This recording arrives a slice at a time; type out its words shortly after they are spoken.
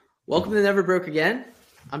Welcome to Never Broke Again.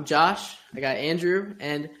 I'm Josh. I got Andrew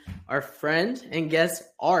and our friend and guest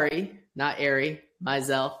Ari, not Ari,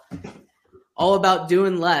 Meisel, all about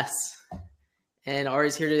doing less. And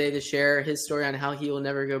Ari's here today to share his story on how he will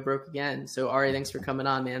never go broke again. So Ari, thanks for coming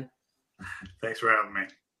on, man. Thanks for having me.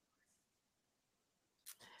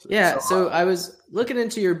 Yeah, so I was looking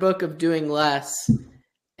into your book of doing less,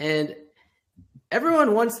 and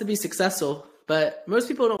everyone wants to be successful, but most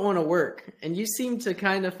people don't want to work. And you seem to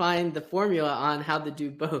kind of find the formula on how to do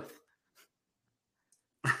both.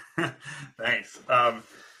 Thanks. So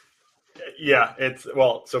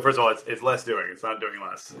first of all, it's less doing. It's not doing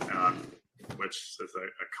less, which is a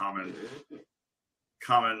common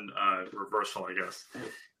reversal, I guess.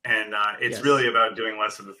 And it's really about doing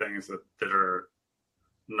less of the things that are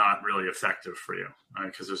not really effective for you, right?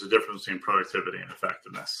 Because there's a difference between productivity and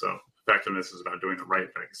effectiveness. So effectiveness is about doing the right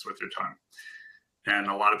things with your time. And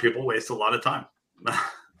a lot of people waste a lot of time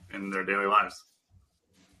in their daily lives.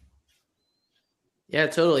 Yeah,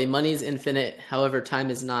 totally. Money's infinite. However,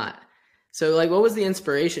 time is not. So what was the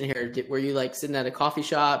inspiration here? Were you sitting at a coffee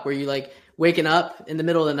shop? Were you waking up in the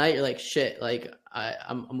middle of the night? You're like, shit,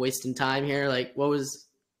 I'm wasting time here.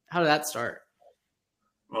 How did that start?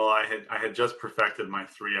 Well, I had just perfected my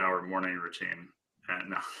 3-hour morning routine.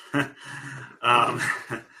 No, I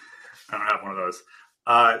don't have one of those.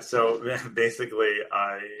 So basically,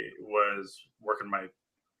 I was working my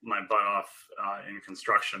butt off in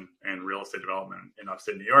construction and real estate development in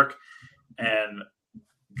upstate New York, and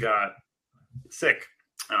got sick.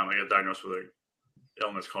 I got diagnosed with an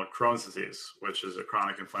illness called Crohn's disease, which is a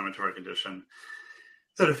chronic inflammatory condition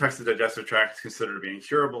that affects the digestive tract. It's considered to be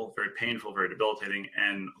incurable, very painful, very debilitating,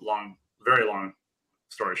 and very long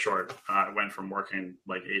story short, I went from working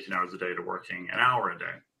 18 hours a day to working an hour a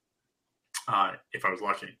day, if I was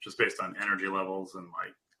lucky, just based on energy levels and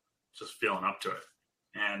just feeling up to it.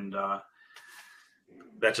 And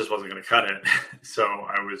that just wasn't going to cut it. So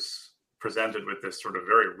I was presented with this sort of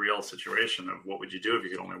very real situation of what would you do if you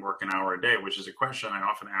could only work an hour a day, which is a question I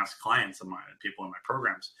often ask clients and people in my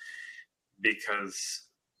programs, because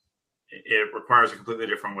it requires a completely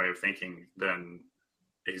different way of thinking than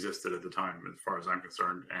existed at the time, as far as I'm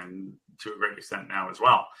concerned, and to a great extent now as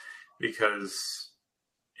well. Because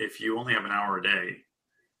if you only have an hour a day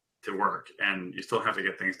to work and you still have to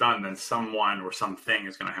get things done, then someone or something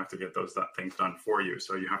is going to have to get those things done for you.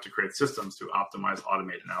 So you have to create systems to optimize,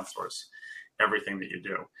 automate, and outsource everything that you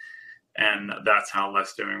do. And that's how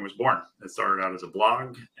Less Doing was born. It started out as a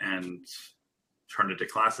blog and turned into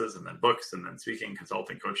classes, and then books, and then speaking,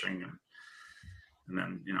 consulting, coaching, and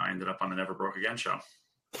then I ended up on the Never Broke Again show.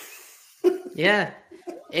 Yeah,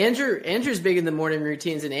 Andrew's big in the morning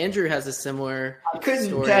routines, and Andrew has a similar. I couldn't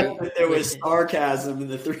story. tell if there was sarcasm in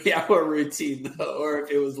the 3-hour routine, though, or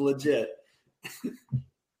if it was legit.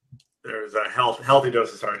 There's a healthy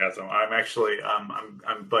dose of sarcasm. I'm actually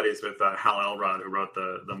I'm buddies with Hal Elrod, who wrote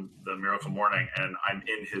the Miracle Morning, and I'm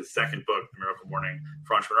in his second book, Miracle Morning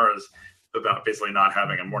for Entrepreneurs, about basically not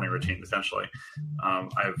having a morning routine. Essentially, I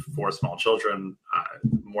have 4 small children.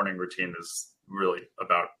 Morning routine is really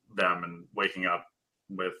about them and waking up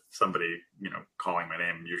with somebody calling my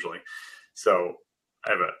name usually. So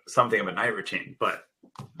I have something of a night routine, but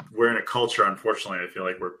we're in a culture, unfortunately, I feel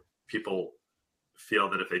where people feel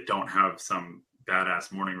that if they don't have some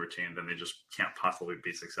badass morning routine, then they just can't possibly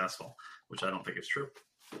be successful, which I don't think is true.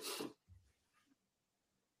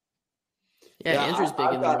 Yeah, Andrew's big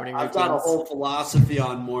in the morning routines. I've got a whole philosophy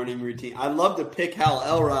on morning routine. I'd love to pick Hal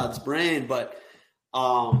Elrod's brain, but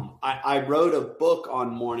I wrote a book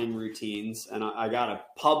on morning routines, and I got to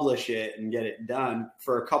publish it and get it done.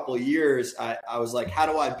 For a couple of years, I was like, how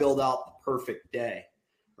do I build out the perfect day?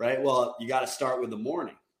 Right? Well, you got to start with the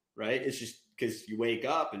morning, right? It's just because you wake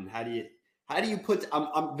up, and how do you put,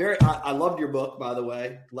 I loved your book, by the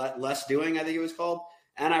way, Less Doing, I think it was called.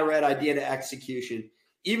 And I read Idea to Execution.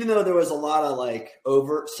 Even though there was a lot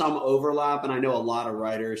of some overlap, and I know a lot of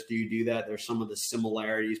writers do that. There's some of the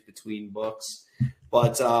similarities between books,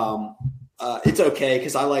 but it's okay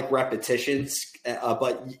because I like repetitions.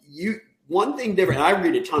 But one thing different, I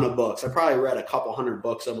read a ton of books. I probably read a couple hundred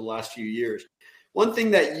books over the last few years. One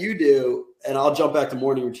thing that you do, and I'll jump back to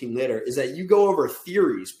morning routine later, is that you go over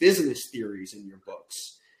theories, business theories in your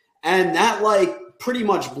books. And that pretty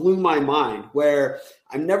much blew my mind, where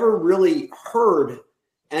I've never really heard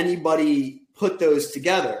anybody put those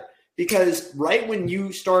together, because right when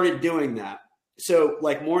you started doing that, so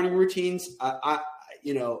morning routines,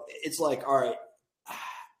 it's all right.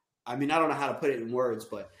 I mean, I don't know how to put it in words,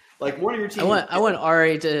 but morning routine. I want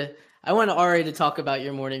Ari to talk about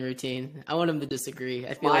your morning routine. I want him to disagree.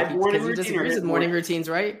 I feel My like he morning disagrees with routine morning routines,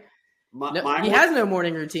 right? He has no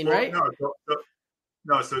morning routine, right?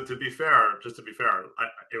 No, so to be fair,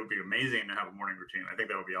 it would be amazing to have a morning routine. I think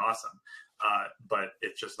that would be awesome. But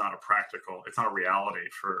it's just not it's not a reality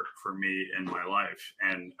for me in my life.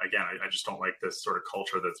 And again, I just don't like this sort of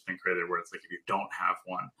culture that's been created where it's like, if you don't have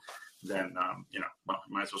one, then, you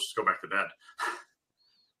might as well just go back to bed.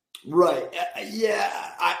 Right. Yeah,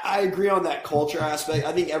 I agree on that culture aspect.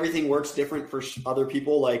 I think everything works different for other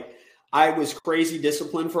people. Like, I was crazy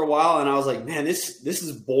disciplined for a while, and I was like, man, this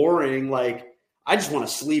is boring. Like, I just want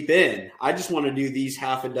to sleep in. I just want to do these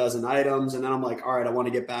half a dozen items. And then I'm like, all right, I want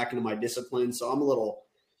to get back into my discipline. So I'm a little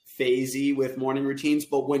phasey with morning routines.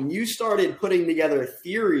 But when you started putting together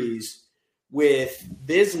theories with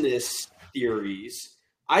business theories,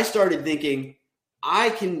 I started thinking, I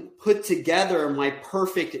can put together my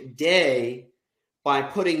perfect day by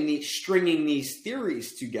stringing these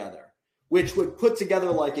theories together, which would put together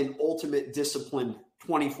like an ultimate discipline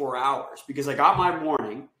 24 hours, because I got my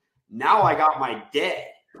morning. Now I got my day.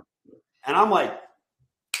 And I'm like,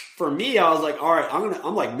 for me, I was like, all right,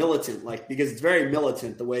 I'm like militant, like, because it's very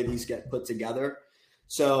militant the way these get put together.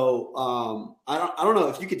 So I don't know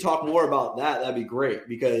if you could talk more about that. That'd be great,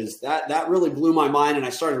 because that really blew my mind. And I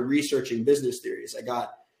started researching business theories.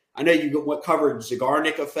 I know you covered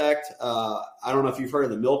Zeigarnik effect. I don't know if you've heard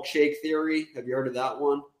of the milkshake theory. Have you heard of that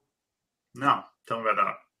one? No, tell me about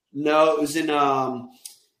that. No, it was in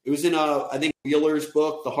I think Wheeler's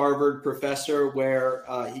book, The Harvard Professor, where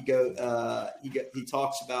he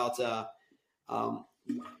talks about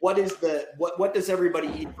what does everybody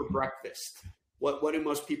eat for breakfast? What do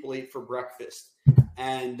most people eat for breakfast?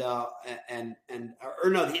 He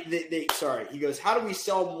goes, how do we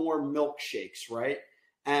sell more milkshakes, right?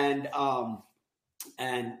 And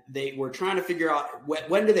they were trying to figure out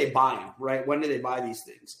when do they buy them, right? When do they buy these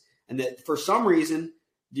things? And that for some reason,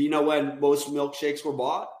 do you know when most milkshakes were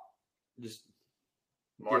bought? Just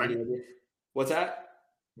morning. What's that?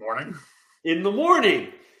 Morning. In the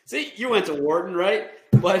morning. See, you went to Wharton, right?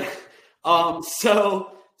 But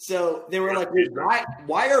so they were like,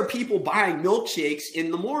 why are people buying milkshakes in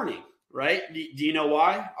the morning, right? Do you know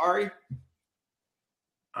why, Ari?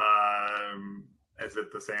 Is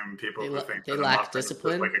it the same people who think they lack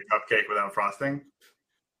discipline? Like a cupcake without frosting?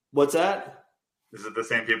 What's that? Is it the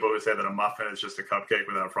same people who say that a muffin is just a cupcake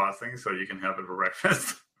without frosting, so you can have it for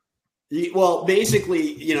breakfast? Well,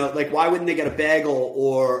 basically, like, why wouldn't they get a bagel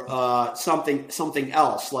or something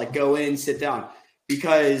else? Like, go in, sit down,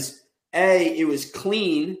 because A, it was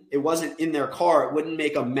clean, it wasn't in their car, it wouldn't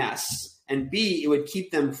make a mess, and B, it would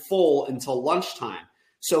keep them full until lunchtime.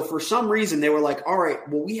 So for some reason, they were like, all right,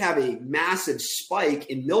 well, we have a massive spike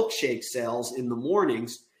in milkshake sales in the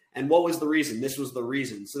mornings. And what was the reason? This was the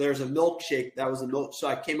reason. So there's a milkshake. That was a milk. So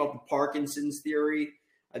I came up with Parkinson's theory.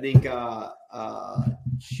 I think, I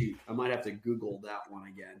might have to Google that one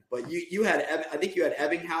again. But I think you had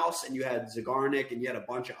Ebbinghaus and you had Zeigarnik and you had a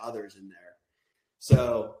bunch of others in there.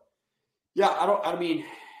 So yeah,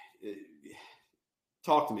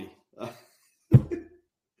 talk to me.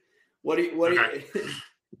 What do you?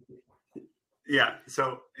 Yeah.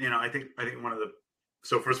 So, I think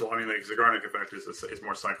so first of all, like, Zeigarnik effect is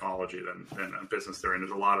more psychology than a business theory. And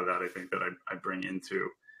there's a lot of that, I think, that I bring into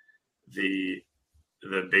the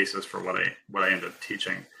basis for what I end up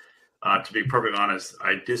teaching. To be perfectly honest,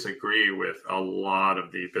 I disagree with a lot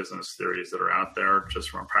of the business theories that are out there, just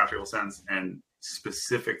from a practical sense, and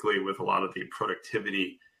specifically with a lot of the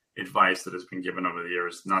productivity advice that has been given over the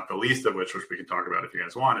years, not the least of which we can talk about if you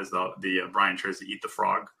guys want, is the Brian Tracy Eat the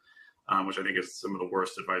Frog, which I think is some of the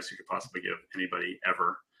worst advice you could possibly give anybody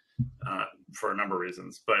ever, for a number of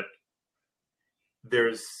reasons. But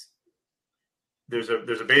there's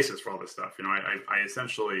a basis for all this stuff. I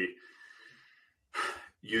essentially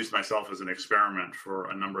used myself as an experiment for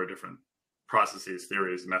a number of different processes,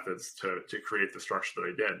 theories, methods to create the structure that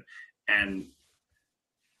I did. And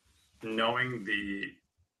knowing the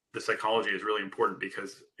psychology is really important,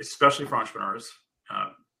 because especially for entrepreneurs,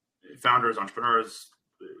 founders, entrepreneurs,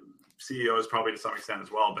 CEOs probably to some extent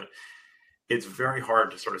as well, but it's very hard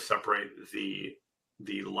to sort of separate the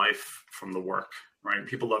life from the work, right?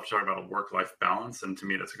 People love to talk about a work-life balance, and to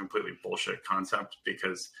me that's a completely bullshit concept,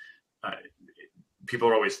 because people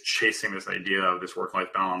are always chasing this idea of this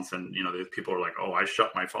work-life balance, and people are like, oh, I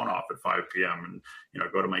shut my phone off at 5 p.m.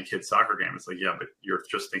 and go to my kid's soccer game. It's like, yeah, but you're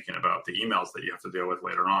just thinking about the emails that you have to deal with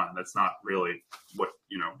later on. That's not really what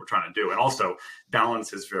we're trying to do. And also,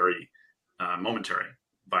 balance is very momentary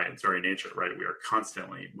by its very nature, right? We are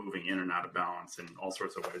constantly moving in and out of balance in all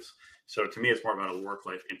sorts of ways. So to me, it's more about a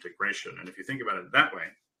work-life integration. And if you think about it that way,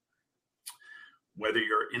 whether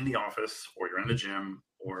you're in the office or you're in the gym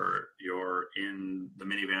or you're in the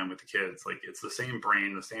minivan with the kids. Like, it's the same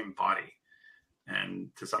brain, the same body, and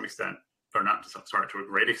to some extent, or not to some, sorry, to a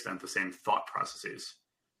great extent, the same thought processes.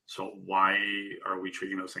 So why are we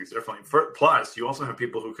treating those things differently? Plus, you also have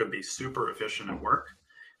people who could be super efficient at work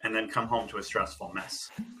and then come home to a stressful mess,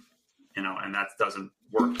 and that doesn't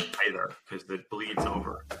work either because it bleeds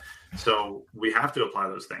over. So we have to apply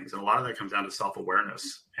those things. And a lot of that comes down to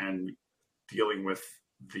self-awareness and dealing with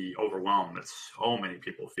the overwhelm that so many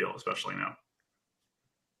people feel, especially now.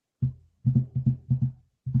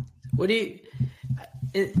 What do you,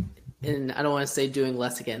 and I don't want to say doing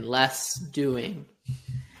less again, less doing.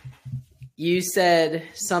 You said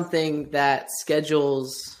something that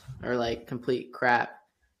schedules are like complete crap.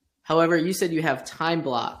 However, you said you have time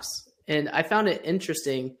blocks. And I found it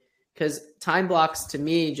interesting because time blocks to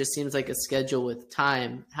me just seems like a schedule with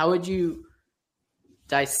time. How would you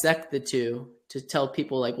dissect the two to tell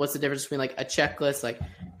people, like, what's the difference between like a checklist, like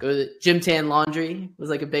go to the gym, tan, laundry was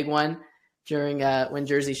like a big one during when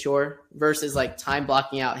Jersey Shore, versus like time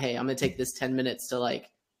blocking out, hey, I'm going to take this 10 minutes to like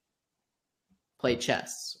play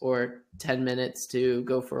chess, or 10 minutes to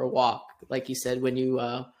go for a walk. Like you said, when you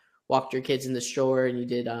walked your kids in the store and you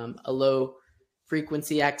did a low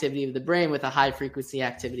frequency activity of the brain with a high frequency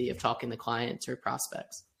activity of talking to clients or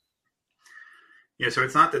prospects. Yeah, so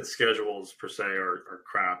it's not that schedules per se are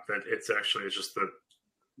crap. That it's just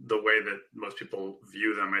the way that most people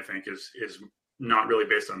view them, I think, is not really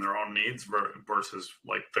based on their own needs versus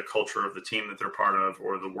like the culture of the team that they're part of,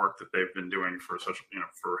 or the work that they've been doing for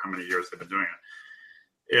for how many years they've been doing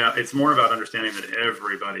it. Yeah, it's more about understanding that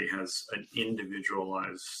everybody has an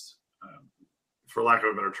individualized, for lack of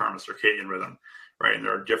a better term, a circadian rhythm, right? And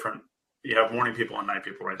there are different, you have morning people and night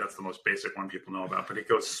people, right? That's the most basic one people know about, but it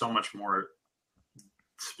goes so much more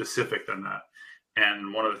specific than that.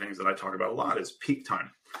 And one of the things that I talk about a lot is peak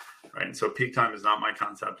time, right? And so peak time is not my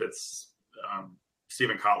concept. It's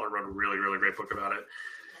Stephen Kotler wrote a really, really great book about it.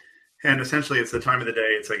 And essentially, it's the time of the day.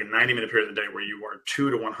 It's like a 90-minute period of the day where you are 2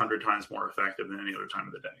 to 100 times more effective than any other time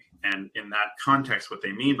of the day. And in that context, what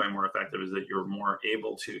they mean by more effective is that you're more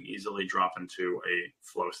able to easily drop into a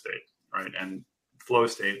flow state, right? And flow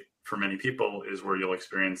state for many people is where you'll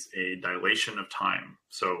experience a dilation of time.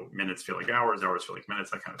 So minutes feel like hours, hours feel like minutes,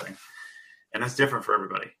 that kind of thing. And that's different for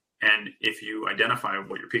everybody. And if you identify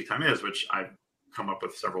what your peak time is, which I've come up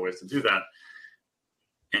with several ways to do that,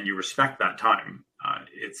 and you respect that time,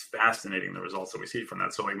 it's fascinating the results that we see from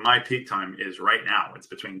that. So like my peak time is right now, it's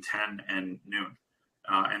between 10 and noon.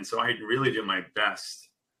 And so I really do my best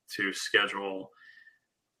to schedule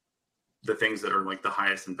the things that are like the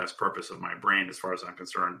highest and best purpose of my brain, as far as I'm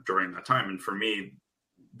concerned, during that time. And for me,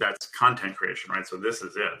 that's content creation, right? So this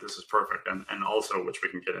is it. This is perfect. And also, which we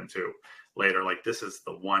can get into later, like this is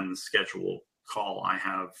the one scheduled call I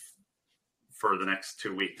have for the next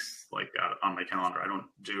 2 weeks, like on my calendar. I don't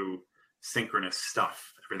do synchronous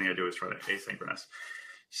stuff. Everything I do is for asynchronous.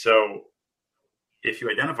 So if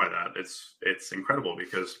you identify that, it's incredible,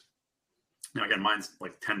 because again, mine's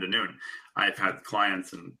like 10 to noon. I've had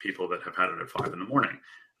clients and people that have had it at 5 a.m,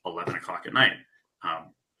 11 o'clock at night,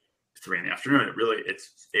 3 p.m. It really,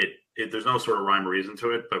 there's no sort of rhyme or reason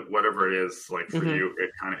to it, but whatever it is, like for you,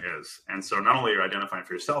 it kind of is. And so not only are you identifying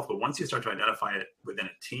for yourself, but once you start to identify it within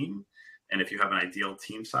a team, and if you have an ideal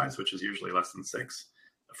team size, which is usually less than 6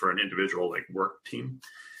 for an individual like work team,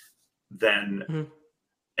 then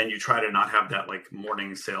and you try to not have that like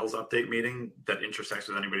morning sales update meeting that intersects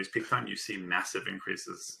with anybody's peak time, you see massive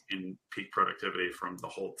increases in peak productivity from the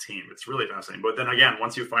whole team. It's really fascinating. But then again,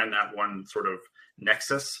 once you find that one sort of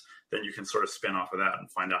nexus, then you can sort of spin off of that and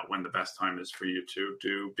find out when the best time is for you to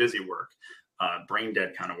do busy work, brain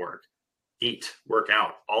dead kind of work, eat, work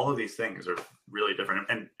out. All of these things are really different.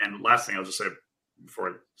 And last thing I'll just say before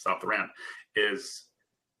I stop the rant is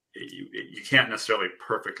you can't necessarily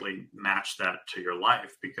perfectly match that to your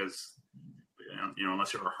life, because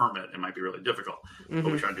unless you're a hermit, it might be really difficult. But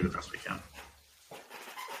we try to do the best we can.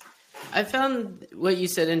 I found what you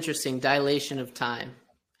said interesting, dilation of time.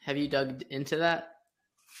 Have you dug into that?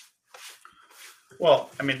 Well,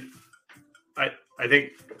 I mean, I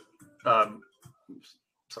think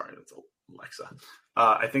sorry, that's Alexa.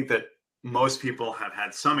 I think that most people have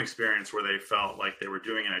had some experience where they felt like they were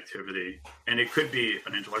doing an activity, and it could be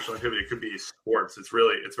an intellectual activity, it could be sports. It's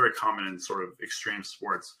very common in sort of extreme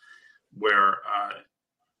sports where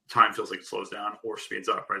time feels like it slows down or speeds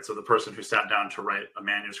up, right? So the person who sat down to write a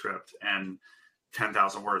manuscript and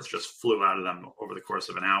 10,000 words just flew out of them over the course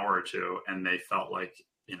of an hour or two, and they felt like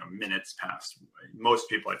minutes passed. Most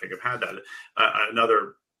people, I think, have had that.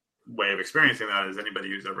 Another way of experiencing that is anybody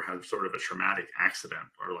who's ever had sort of a traumatic accident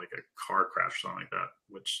or like a car crash, something like that,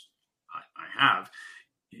 which I have.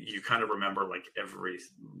 you kind of remember like every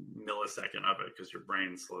millisecond of it because your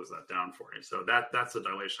brain slows that down for you. So that's a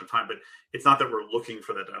dilation of time, but it's not that we're looking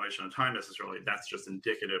for that dilation of time necessarily. That's just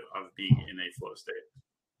indicative of being in a flow state.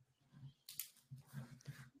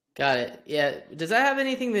 Got it. Yeah. Does that have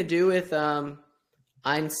anything to do with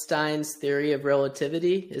Einstein's theory of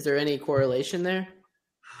relativity? Is there any correlation there?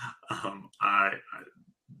 I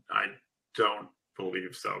don't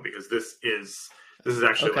believe so, because this is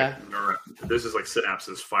actually Okay. this is like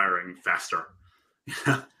synapses firing faster.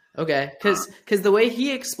 Okay, because the way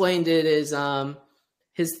he explained it is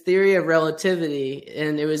his theory of relativity,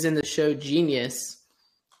 and it was in the show Genius,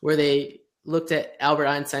 where they looked at Albert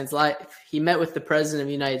Einstein's life. He met with the president of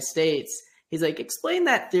the United States. He's like, explain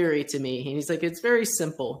that theory to me. And he's like, it's very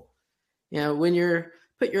simple. You know, when you're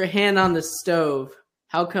put your hand on the stove,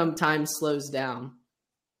 how come time slows down?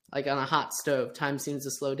 Like on a hot stove, time seems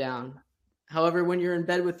to slow down. However, when you're in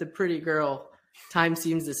bed with a pretty girl, time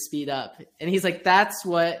seems to speed up. And he's like, that's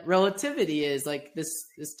what relativity is, like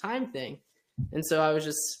this time thing. And so I was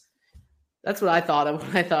just, that's what I thought of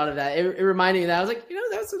when I thought of that. It reminded me of that. I was like,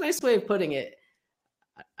 that's a nice way of putting it.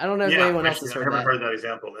 I don't know if anyone else has heard that. I never heard that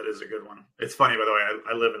example. That is a good one. It's funny, by the way,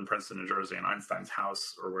 I live in Princeton, New Jersey, and Einstein's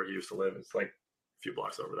house, or where he used to live, is like a few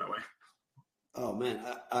blocks over that way. Oh, man.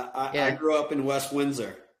 I grew up in West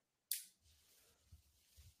Windsor.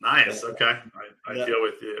 Nice. Okay. I deal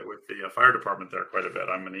with the fire department there quite a bit.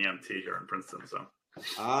 I'm an EMT here in Princeton. So.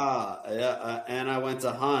 And I went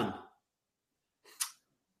to Hun.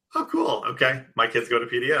 Oh, cool. Okay. My kids go to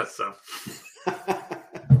PDS, so.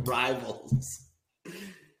 Rivals.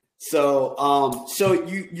 So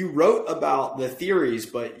you wrote about the theories,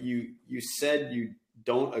 but you said you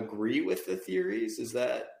don't agree with the theories. Is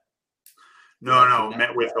that? No,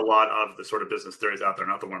 met with a lot of the sort of business theories out there,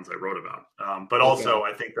 not the ones I wrote about. But also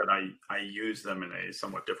I think that I use them in a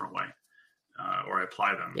somewhat different way, or I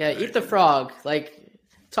apply them. Yeah, eat the frog. Like,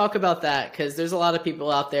 talk about that, because there's a lot of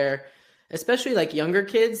people out there, especially like younger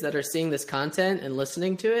kids, that are seeing this content and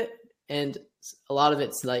listening to it, and a lot of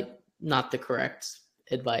it's like not the correct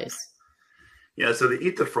advice. Yeah, so the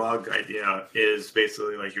eat the frog idea is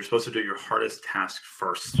basically like you're supposed to do your hardest task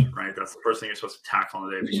first, right? That's the first thing you're supposed to tackle on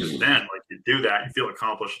the day, because then like you do that, you feel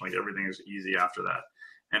accomplished, like everything is easy after that.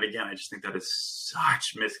 And again, I just think that is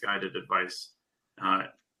such misguided advice.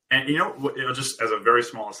 And just as a very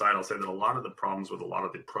small aside, I'll say that a lot of the problems with a lot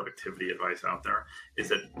of the productivity advice out there is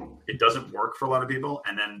that it doesn't work for a lot of people.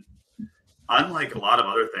 And then unlike a lot of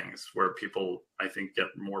other things where people, I think, get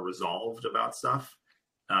more resolved about stuff,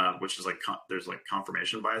 which is like there's like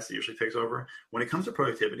confirmation bias that usually takes over. When it comes to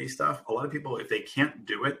productivity stuff, a lot of people, if they can't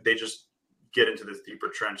do it, they just get into this deeper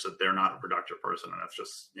trench that they're not a productive person, and that's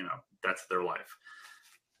just that's their life,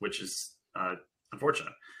 which is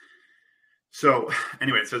unfortunate. So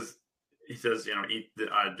anyway, he says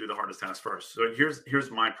do the hardest task first. So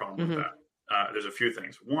here's my problem with that. There's a few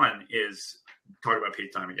things. One is talk about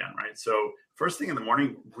peak time again, right? So first thing in the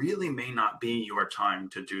morning really may not be your time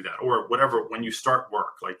to do that, or whatever. When you start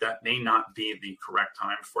work, like that may not be the correct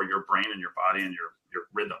time for your brain and your body and your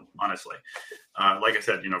rhythm. Honestly, like I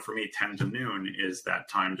said, for me, 10 to noon is that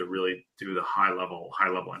time to really do the high level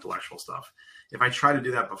intellectual stuff. If I try to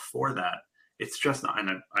do that before that, it's just not.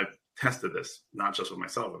 And I've tested this not just with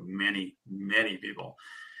myself, but many people.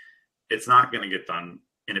 It's not going to get done.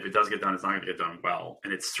 And if it does get done, it's not going to get done well.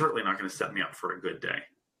 And it's certainly not going to set me up for a good day.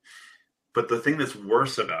 But the thing that's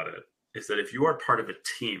worse about it is that if you are part of a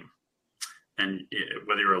team, and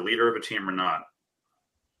whether you're a leader of a team or not,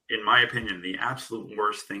 in my opinion, the absolute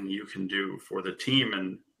worst thing you can do for the team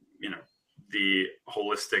and, the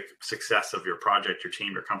holistic success of your project, your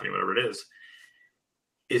team, your company, whatever it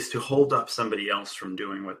is to hold up somebody else from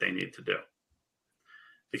doing what they need to do.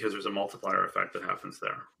 Because there's a multiplier effect that happens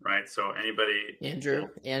there, right? So anybody...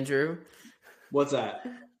 Andrew. What's that?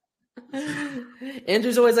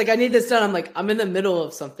 Andrew's always like, I need this done. I'm like, I'm in the middle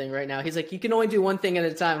of something right now. He's like, you can only do one thing at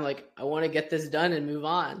a time. I'm like, I want to get this done and move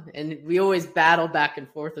on. And we always battle back and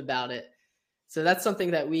forth about it. So that's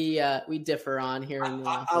something that we differ on here.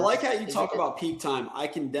 I like how you talk about peak time. I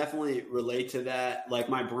can definitely relate to that. Like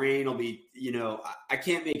my brain will be, I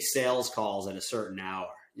can't make sales calls at a certain hour.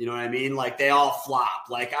 You know what I mean? Like they all flop.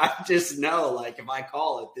 Like I just know, like if I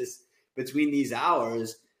call it this between these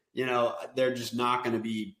hours, they're just not going to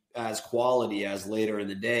be as quality as later in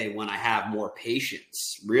the day when I have more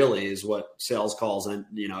patience. Really is what sales calls, and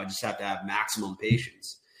I just have to have maximum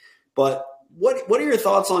patience. But what are your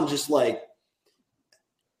thoughts on just like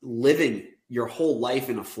living your whole life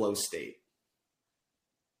in a flow state?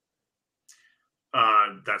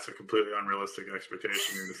 That's a completely unrealistic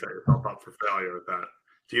expectation. You're going to set yourself up for failure with that.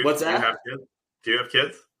 What's that? Do you have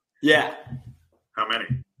kids? Yeah. How many?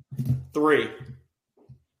 3.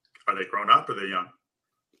 Are they grown up or are they young?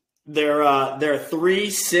 They're 3,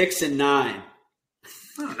 6, and 9.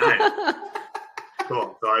 Oh, nice.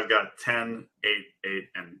 Cool. So I've got 10, 8,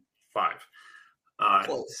 and 5.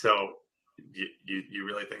 So you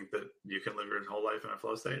really think that you can live your whole life in a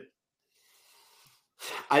flow state?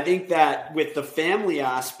 I think that with the family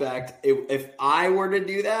aspect, if I were to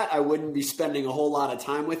do that, I wouldn't be spending a whole lot of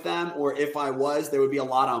time with them. Or if I was, there would be a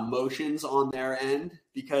lot of emotions on their end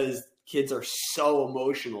because kids are so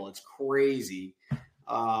emotional. It's crazy.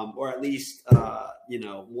 Or at least,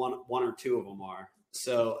 one or two of them are.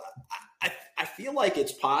 So I feel like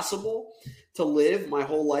it's possible to live my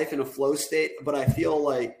whole life in a flow state, but I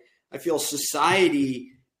feel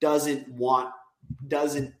society doesn't want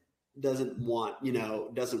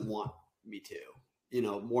me to,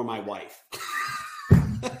 more my wife.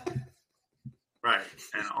 Right.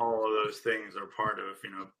 And all of those things are part of,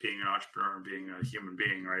 being an entrepreneur and being a human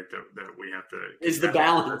being, right? That we have to is the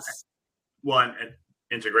balance. One,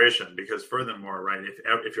 integration, because furthermore, right,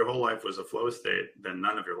 if your whole life was a flow state, then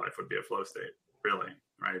none of your life would be a flow state, really,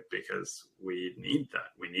 right? Because we need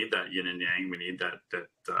that. We need that yin and yang. We need that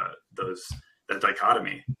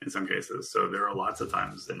dichotomy in some cases. So there are lots of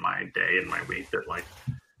times in my day and my week that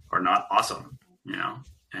are not awesome,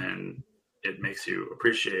 and it makes you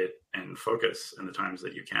appreciate and focus in the times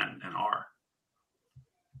that you can and are.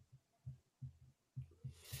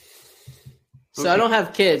 So I don't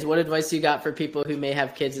have kids. What advice you got for people who may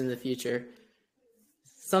have kids in the future?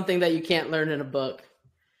 Something that you can't learn in a book.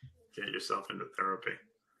 Get yourself into therapy.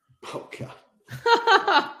 Oh God.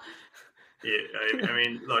 Yeah, I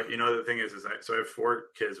mean, look, the thing is so I have 4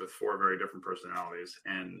 kids with 4 very different personalities,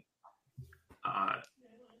 and I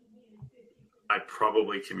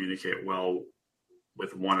probably communicate well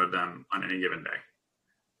with one of them on any given day.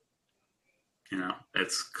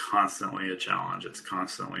 It's constantly a challenge. It's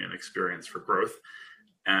constantly an experience for growth.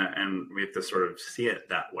 And we have to sort of see it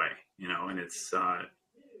that way, and it's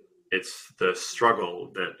the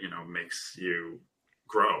struggle that, makes you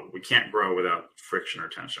grow. We can't grow without friction or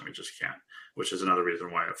tension. We just can't, which is another reason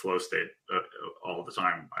why a flow state all the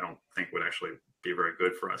time, I don't think would actually be very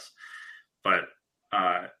good for us. But,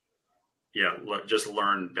 just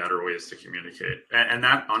learn better ways to communicate. And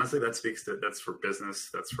that, honestly, that's for business.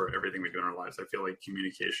 That's for everything we do in our lives. I feel like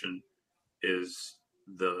communication is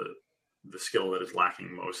the skill that is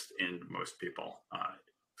lacking most in most people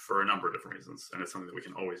for a number of different reasons. And it's something that we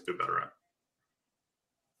can always do better at.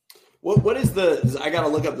 What is I got to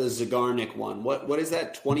look up the Zygarnik one. What is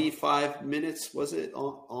that? 25 minutes was it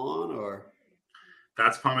on or?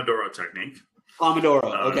 That's Pomodoro technique. Pomodoro.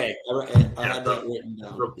 Okay. I had that written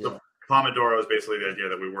down. The Pomodoro is basically the idea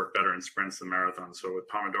that we work better in sprints than marathons. So with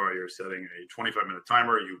Pomodoro, you're setting a 25-minute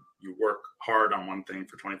timer. You work hard on one thing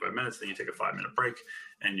for 25 minutes, then you take a 5-minute break,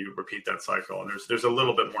 and you repeat that cycle. And there's a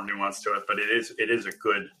little bit more nuance to it, but it is a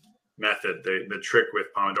good method. The trick with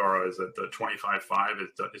Pomodoro is that the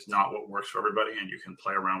 25-5 is not what works for everybody, and you can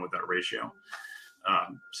play around with that ratio.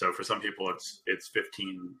 So for some people, it's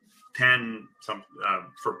 15-10. Some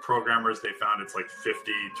for programmers, they found it's like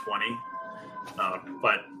 50-20.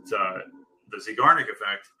 But the Zygarnik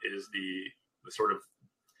effect is the sort of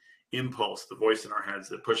impulse, the voice in our heads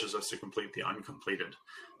that pushes us to complete the uncompleted,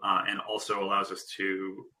 and also allows us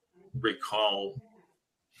to recall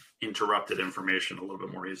interrupted information a little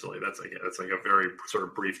bit more easily. That's like a very sort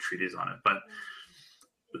of brief treatise on it. But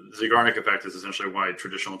the Zygarnik effect is essentially why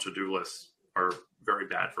traditional to-do lists are very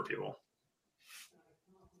bad for people.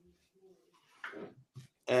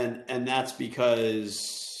 And that's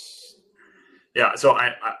because. Yeah, so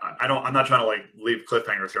I'm not trying to leave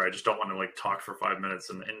cliffhangers here. I just don't want to talk for 5 minutes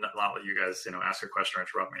and not let you guys ask a question or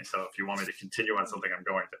interrupt me. So if you want me to continue on something, I'm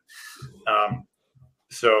going to.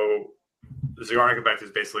 So the Zygarnik effect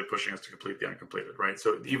is basically pushing us to complete the uncompleted, right?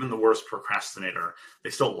 So even the worst procrastinator,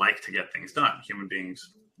 they still like to get things done. Human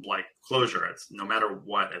beings like closure. It's no matter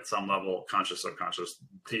what, at some level, conscious, subconscious,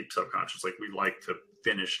 deep subconscious, we like to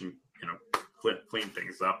finish and clean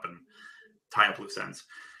things up and tie up loose ends.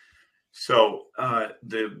 So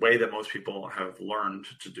the way that most people have learned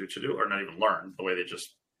to do, or not even learn, the way they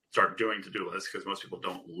just start doing to-do lists, because most people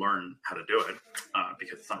don't learn how to do it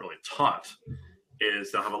because it's not really taught,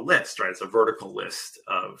 is they'll have a list, right? It's a vertical list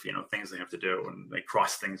of things they have to do, and they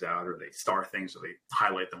cross things out, or they star things, or they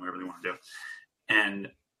highlight them, whatever they want to do.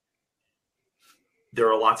 And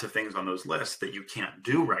there are lots of things on those lists that you can't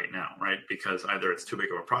do right now, right? Because either it's too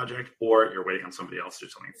big of a project, or you're waiting on somebody else to do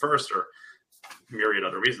something first, or myriad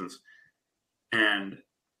other reasons. And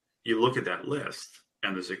you look at that list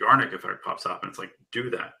and the Zeigarnik effect pops up, and it's like, do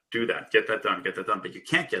that, get that done, but you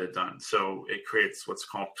can't get it done. So it creates what's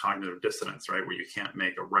called cognitive dissonance, right, where you can't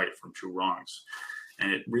make a right from two wrongs,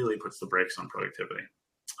 and it really puts the brakes on productivity.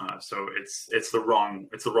 So it's the wrong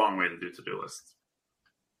way to do to-do lists.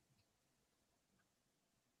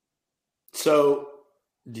 So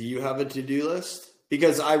do you have a to-do list?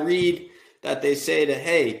 Because I read that they say that,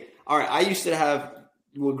 hey, all right, I used to have,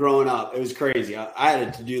 well, growing up, it was crazy. I had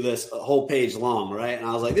a to-do list a whole page long, right? And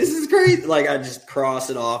I was like, this is crazy. Like, I just cross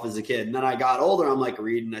it off as a kid. And then I got older. I'm like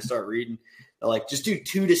I start reading. They're like, just do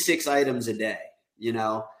 2 to 6 items a day, you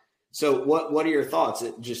know? So what are your thoughts?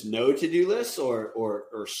 Just no to-do lists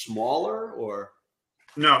or smaller or?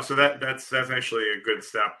 No, so that's actually a good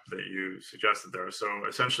step that you suggested there. So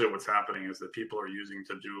essentially what's happening is that people are using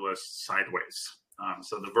to-do lists sideways.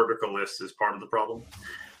 So the vertical list is part of the problem.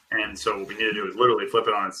 And so what we need to do is literally flip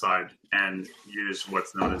it on its side and use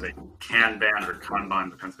what's known as a Kanban or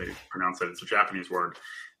Kanban, depends how you pronounce it. It's a Japanese word.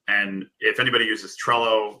 And if anybody uses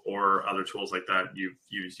Trello or other tools like that,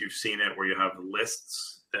 you've seen it where you have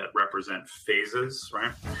lists that represent phases,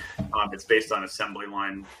 right? It's based on assembly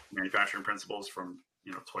line manufacturing principles from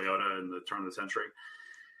Toyota in the turn of the century.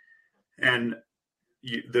 And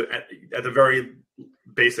at the very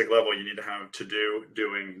basic level, you need to have to do,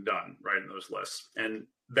 doing, done, right, in those lists. And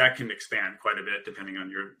that can expand quite a bit depending on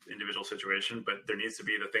your individual situation, but there needs to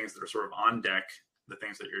be the things that are sort of on deck, the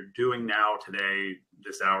things that you're doing now, today,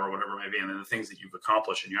 this hour, whatever it may be, and then the things that you've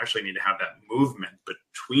accomplished. And you actually need to have that movement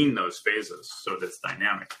between those phases so that it's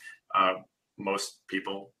dynamic. Most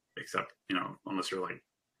people, except, unless you're like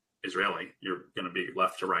Israeli, you're going to be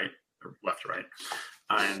left to right.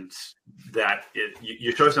 And that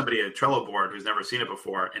you show somebody a Trello board who's never seen it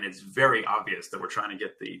before, and it's very obvious that we're trying to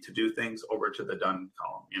get the to do things over to the done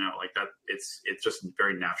column, like that. It's just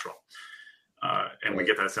very natural. And we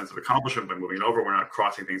get that sense of accomplishment by moving it over. We're not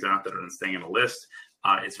crossing things out that are then staying in a list.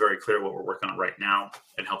 It's very clear what we're working on right now.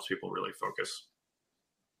 It helps people really focus,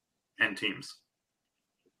 and teams.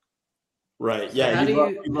 Right. Yeah.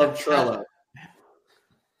 You love Trello.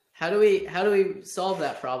 How do we solve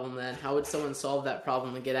that problem then? How would someone solve that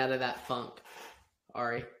problem and get out of that funk,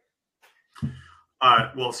 Ari?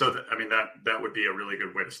 Well, so that would be a really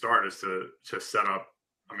good way to start, is to set up.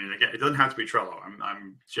 I mean, again, it doesn't have to be Trello.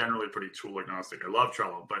 I'm generally pretty tool agnostic. I love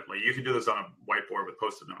Trello, but like you can do this on a whiteboard with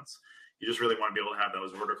Post-it notes. You just really want to be able to have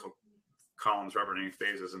those vertical columns representing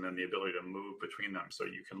phases, and then the ability to move between them, so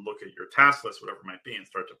you can look at your task list, whatever it might be, and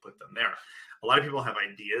start to put them there. A lot of people have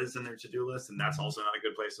ideas in their to-do list, and that's also not a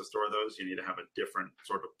good place to store those. You need to have a different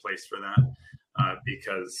sort of place for that,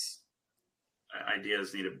 because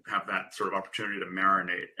ideas need to have that sort of opportunity to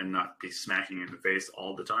marinate and not be smacking in the face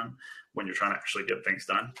all the time when you're trying to actually get things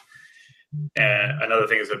done. And another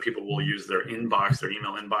thing is that people will use their inbox, their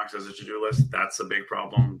email inbox, as a to-do list. That's a big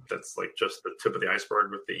problem. That's like just the tip of the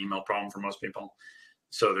iceberg with the email problem for most people.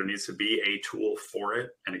 So there needs to be a tool for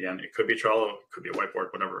it. And again, it could be Trello, it could be a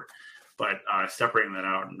whiteboard, whatever. But separating that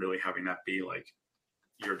out and really having that be like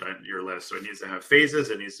your list. So it needs to have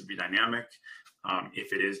phases. It needs to be dynamic.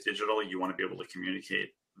 If it is digital, you want to be able to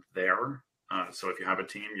communicate there. So if you have a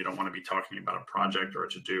team, you don't want to be talking about a project or a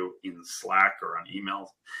to-do in Slack or on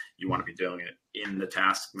email. You want to be doing it in the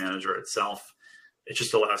task manager itself. It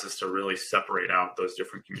just allows us to really separate out those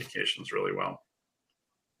different communications really well.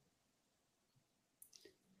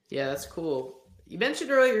 Yeah, that's cool. You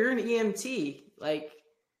mentioned earlier you're an EMT. Like,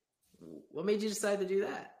 what made you decide to do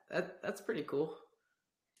that? That's pretty cool.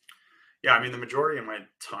 Yeah, I mean, the majority of my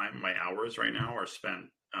time, my hours right now are spent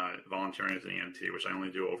volunteering as an EMT, which I only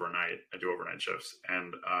do overnight. I do overnight shifts,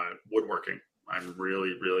 and woodworking. I'm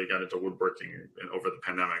really got into woodworking over the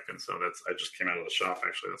pandemic, and so I just came out of the shop,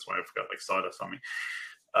 actually. That's why I've got like sawdust on me.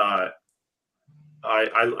 I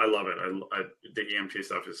love it. The EMT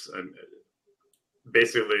stuff is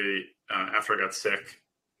basically after I got sick,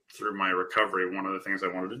 through my recovery, one of the things I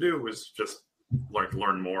wanted to do was just like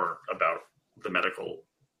learn more about the medical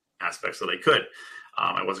aspects that I could.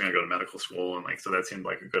 I wasn't going to go to medical school, and so that seemed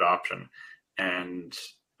like a good option. And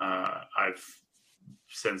I've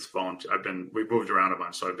since volunteered. We've moved around a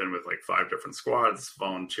bunch, so I've been with like 5 different squads,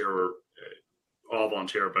 all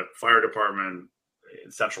volunteer, but fire department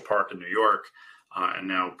in Central Park in New York, and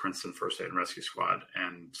now Princeton First Aid and Rescue Squad.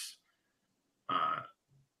 And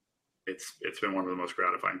it's been one of the most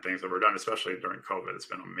gratifying things I've ever done, especially during COVID. It's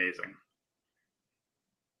been amazing.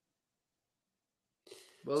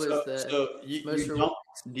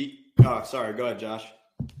 Sorry, go ahead, Josh.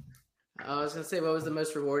 I was going to say, what was the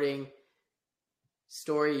most rewarding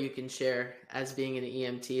story you can share as being an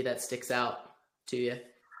EMT that sticks out to you?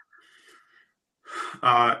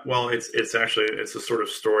 Well, it's a sort of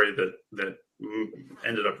story that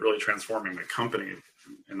ended up really transforming the company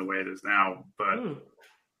in the way it is now. But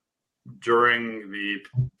during the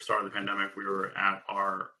start of the pandemic, we were at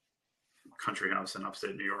our country house in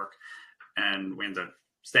upstate New York, and we ended up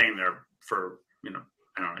staying there for,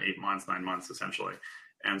 8 months, 9 months essentially.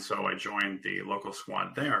 And so I joined the local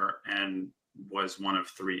squad there and was one of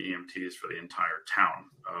 3 EMTs for the entire town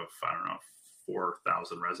of,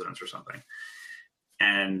 4,000 residents or something.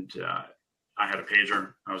 And I had a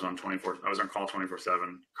pager. I was on call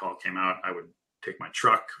 24/7. Call came out, I would take my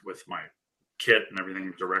truck with my kit and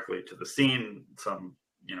everything directly to the scene.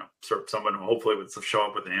 Someone hopefully would show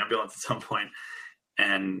up with an ambulance at some point.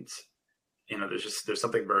 And there's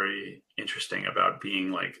something very interesting about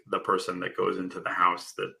being like the person that goes into the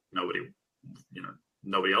house that nobody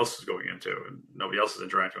else is going into, and nobody else is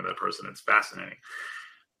interacting with that person. It's fascinating.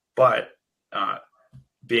 But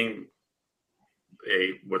being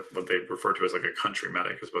what they refer to as like a country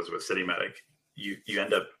medic as opposed to a city medic, you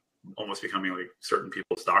end up almost becoming like certain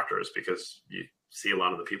people's doctors, because you see a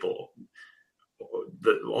lot of the people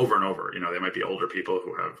over and over. They might be older people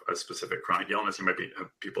who have a specific chronic illness. You might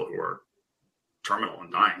have people who are terminal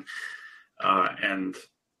and dying. And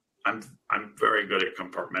I'm very good at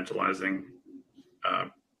compartmentalizing.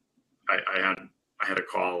 I had a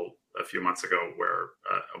call a few months ago where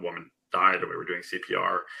a woman died and we were doing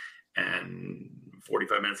CPR, and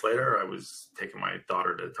 45 minutes later I was taking my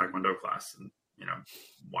daughter to Taekwondo class and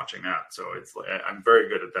watching that. So it's like I'm very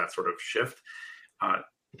good at that sort of shift.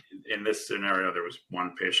 In this scenario, there was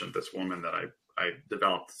one patient, this woman that I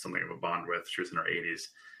developed something of a bond with. She was in her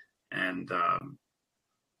 80s, and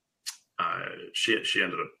she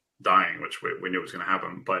ended up dying, which we knew was going to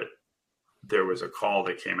happen. But there was a call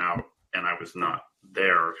that came out, and I was not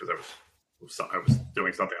there because I was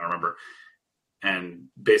doing something, I remember. And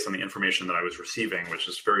based on the information that I was receiving, which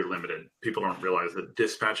is very limited, people don't realize that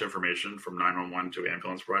dispatch information from 911 to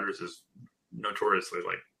ambulance providers is notoriously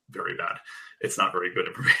very bad. It's not very good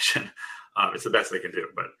information. It's the best they can do.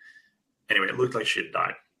 But anyway, it looked like she had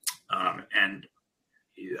died. And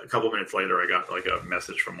a couple of minutes later, I got a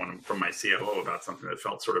message from my COO about something that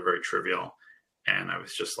felt sort of very trivial. And I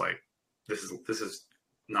was just like, this is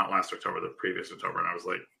not last October, the previous October. And I was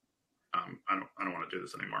like, I don't want to do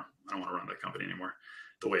this anymore. I don't want to run that company anymore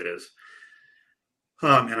the way it is.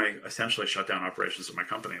 And I essentially shut down operations of my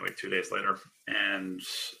company 2 days later, and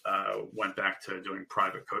went back to doing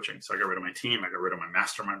private coaching. So I got rid of my team. I got rid of my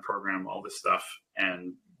mastermind program, all this stuff,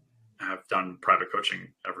 and have done private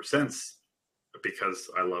coaching ever since,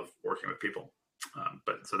 because I love working with people.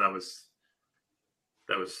 But so that was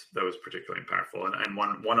particularly impactful. And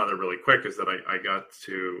one other really quick is that I got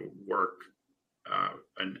to work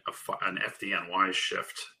an FDNY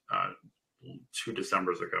shift 2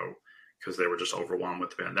 Decembers ago, because they were just overwhelmed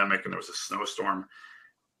with the pandemic, and there was a snowstorm.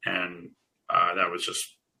 And that was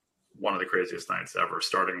just one of the craziest nights ever,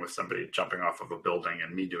 starting with somebody jumping off of a building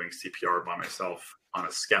and me doing CPR by myself on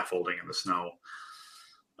a scaffolding in the snow.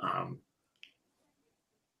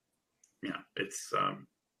 It's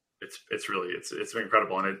been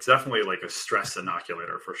incredible. And it's definitely like a stress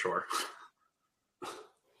inoculator for sure.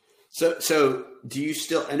 So do you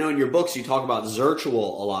still, I know in your books you talk about Zirtual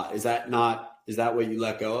a lot. Is that what you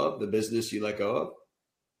let go of, the business you let go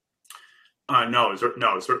of? No. So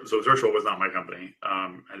Zirtual was not my company.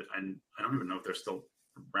 And I don't even know if they're still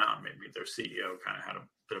around. Maybe their CEO kind of had a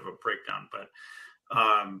bit of a breakdown, but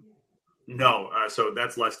no. So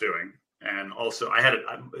that's Less Doing. And also I had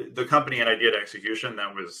the company and Idea to Execution,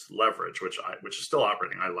 that was Leverage, which is still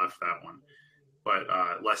operating. I left that one. But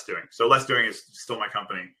Less Doing. So Less Doing is still my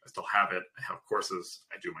company. I still have it. I have courses.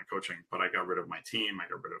 I do my coaching, but I got rid of my team. I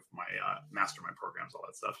got rid of my mastermind programs, all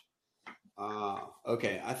that stuff.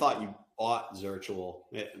 Okay. I thought you bought Zirtual.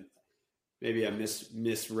 Maybe I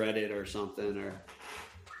misread it or something. Or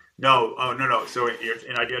No. Oh, no. So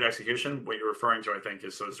in Idea to Execution, what you're referring to, I think,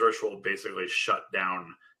 is so Zirtual basically shut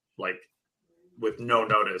down with no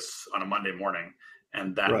notice on a Monday morning,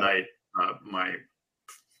 and that night,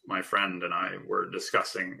 my friend and I were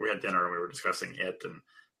discussing, we had dinner and we were discussing it, and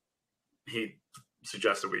he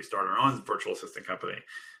suggested we start our own virtual assistant company,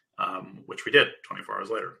 which we did 24 hours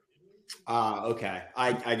later. Okay.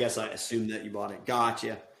 I guess I assumed that you bought it.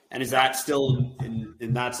 Gotcha. And is that still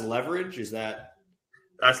in that's Leverage?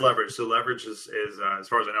 That's Leverage. So Leverage is as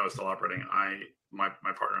far as I know, is still operating. My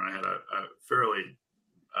partner and I had a fairly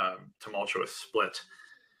tumultuous split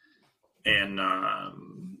in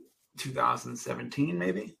 2017,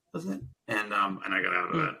 maybe, wasn't it? And I got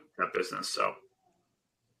out of that business. So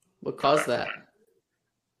what caused that?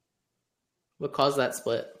 What caused that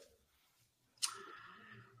split?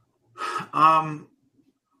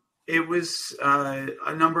 It was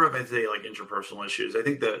a number of, I'd say, like interpersonal issues. I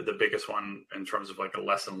think the biggest one in terms of like a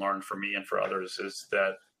lesson learned for me and for others is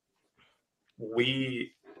that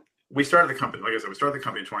we started the company. Like I said, we started the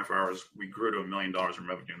company in 24 hours. We grew to $1 million in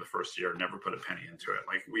revenue in the first year. Never put a penny into it.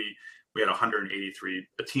 Like we had 183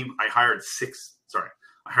 a team. I hired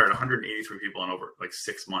 183 people in over like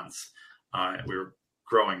 6 months. We were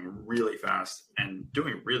growing really fast and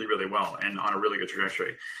doing really, really well and on a really good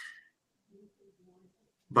trajectory.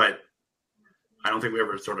 But I don't think we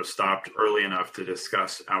ever sort of stopped early enough to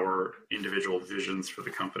discuss our individual visions for the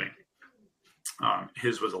company.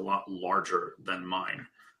 His was a lot larger than mine.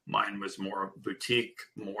 Mine was more boutique,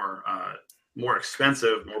 more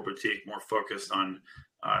expensive, more boutique, more focused on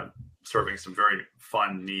serving some very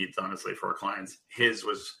fun needs, honestly, for our clients. His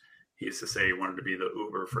was, he used to say he wanted to be the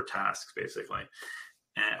Uber for tasks, basically,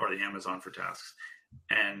 or the Amazon for tasks.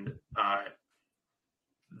 And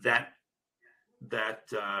that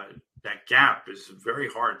gap is very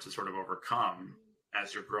hard to sort of overcome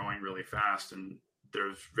as you're growing really fast. And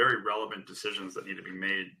there's very relevant decisions that need to be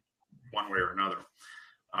made one way or another.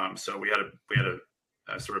 So we had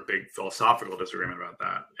a sort of big philosophical disagreement about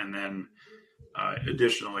that. And then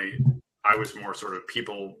additionally, I was more sort of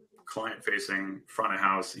people, client facing, front of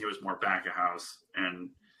house. He was more back of house. And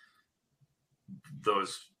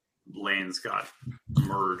those lanes got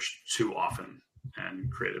merged too often and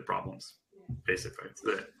created problems. Basically, it's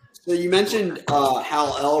the. So you mentioned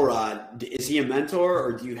Hal Elrod. Is he a mentor,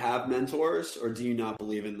 or do you have mentors, or do you not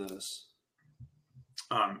believe in those?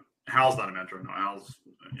 Hal's not a mentor. No, Hal's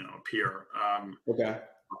a peer. Okay.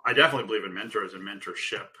 I definitely believe in mentors and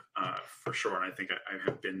mentorship for sure, and I think I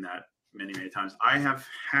have been that many times. I have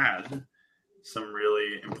had some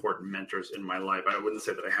really important mentors in my life. I wouldn't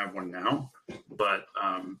say that I have one now, but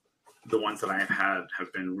the ones that I have had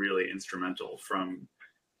have been really instrumental, from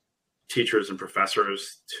teachers and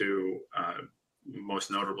professors to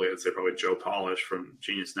most notably, I'd say probably Joe Polish from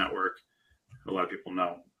Genius Network, who a lot of people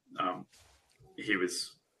know. He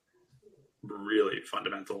was really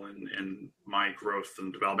fundamental in my growth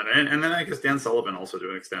and development. And then I guess Dan Sullivan also to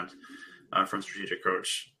an extent from Strategic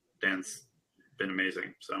Coach. Dan's been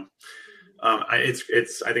amazing. So I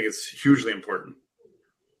think it's hugely important.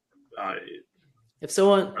 If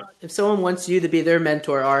someone wants you to be their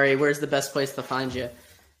mentor, Ari, where's the best place to find you?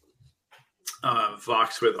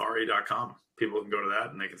 Voxwithari.com. People can go to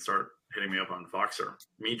that and they can start hitting me up on Voxer,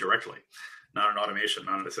 me directly, not an automation,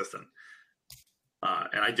 not an assistant.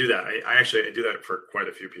 And I do that. I do that for quite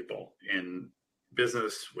a few people in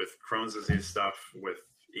business, with Crohn's disease stuff, with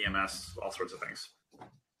EMS, all sorts of things.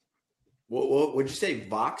 What would you say?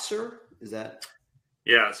 Voxer? Is that?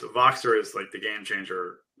 Yeah. So Voxer is like the game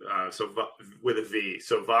changer. With a V.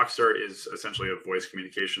 So Voxer is essentially a voice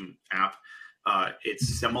communication app.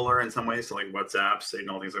 It's similar in some ways to like WhatsApp,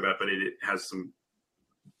 Signal, things like that, but it has some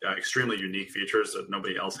extremely unique features that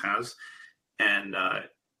nobody else has. And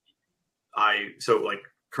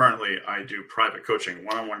currently I do private coaching,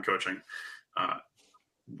 one-on-one coaching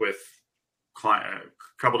with a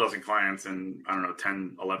couple dozen clients in,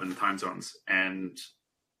 10, 11 time zones. And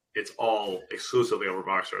it's all exclusively over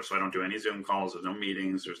Voxer. So I don't do any Zoom calls. There's no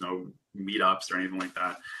meetings. There's no meetups or anything like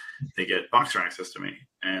that. They get Voxer access to me.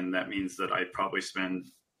 And that means that I probably spend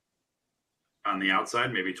on the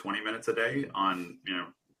outside, maybe 20 minutes a day on,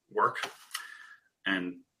 work.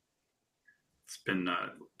 And it's been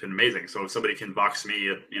amazing. So if somebody can Vox me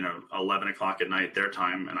at, 11 o'clock at night, their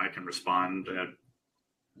time, and I can respond at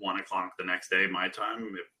 1 o'clock the next day, my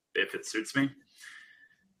time, if it suits me.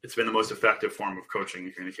 It's been the most effective form of coaching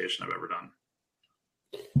and communication I've ever done.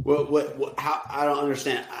 Well, how, I don't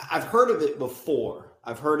understand. I've heard of it before.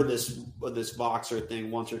 I've heard of this Voxer thing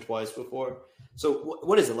once or twice before. So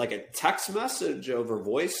what is it, like a text message over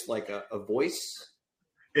voice, like a voice?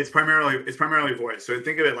 It's primarily voice. So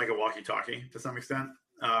think of it like a walkie-talkie to some extent.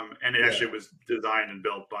 And it actually was designed and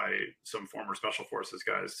built by some former Special Forces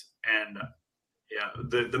guys. And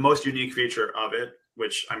the most unique feature of it,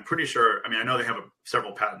 which I'm pretty sure, I know they have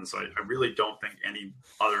several patents. So I really don't think any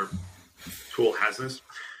other tool has this.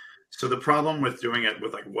 So the problem with doing it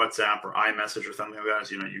with like WhatsApp or iMessage or something like that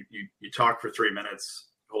is, you talk for 3 minutes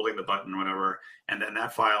holding the button, whatever, and then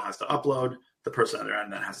that file has to upload. The person on the other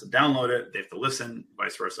end then has to download it. They have to listen,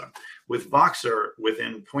 vice versa. With Voxer,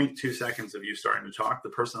 within 0.2 seconds of you starting to talk, the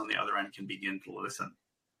person on the other end can begin to listen.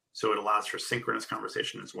 So it allows for synchronous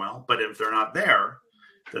conversation as well. But if they're not there,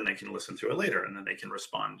 then they can listen to it later, and then they can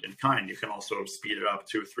respond in kind. You can also speed it up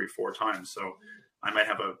 2, 3, 4 times. So I might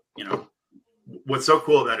have what's so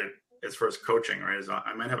cool about it as far as coaching, right, is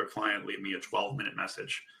I might have a client leave me a 12-minute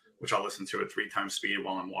message, which I'll listen to at 3 times speed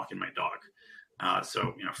while I'm walking my dog.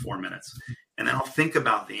 So, 4 minutes. And then I'll think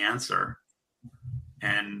about the answer.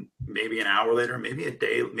 And maybe an hour later, maybe a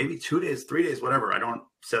day, maybe 2 days, 3 days, whatever. I don't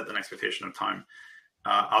set an expectation of time.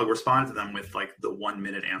 I'll respond to them with like the 1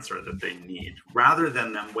 minute answer that they need, rather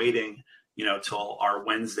than them waiting, till our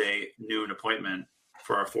Wednesday noon appointment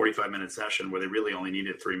for our 45-minute session where they really only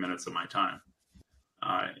needed 3 minutes of my time.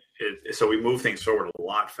 So we move things forward a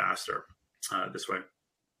lot faster this way.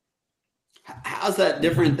 How's that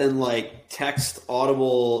different than like text,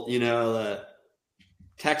 audible,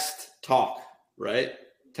 text talk, right?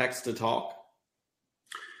 Text to talk.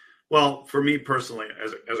 Well, for me personally,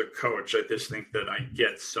 as a coach, I just think that I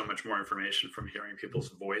get so much more information from hearing people's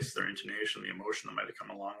voice, their intonation, the emotion that might come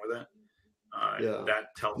along with it.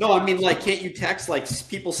 That tells. No, I mean, like, can't you text? Like,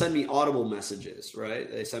 people send me audible messages, right?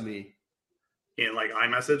 They send me in like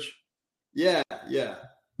iMessage. Yeah.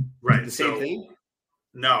 Right. The same thing.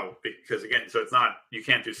 No, because again, so it's not. You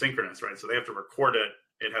can't do synchronous, right? So they have to record it.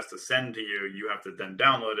 It has to send to you. You have to then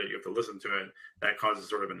download it. You have to listen to it. That causes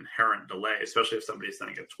sort of an inherent delay, especially if somebody's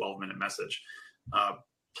sending a 12-minute message.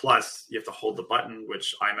 Plus, you have to hold the button,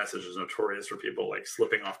 which iMessage is notorious for people like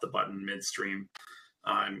slipping off the button midstream.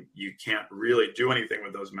 You can't really do anything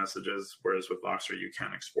with those messages, whereas with Voxer, you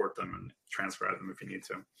can export them and transcribe them if you need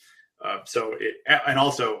to. And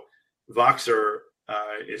also Voxer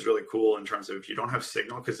is really cool in terms of if you don't have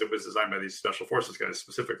signal, because it was designed by these special forces guys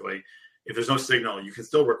specifically. If there's no signal, you can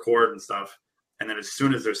still record and stuff. And then as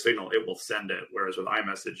soon as there's signal, it will send it. Whereas with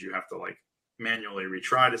iMessage, you have to like manually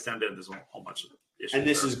retry to send it. There's a whole bunch of issues. And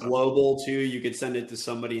this is global too. You could send it to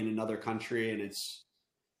somebody in another country and that's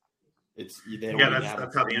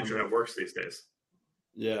how the internet works these days.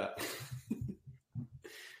 Yeah.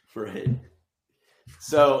 Right.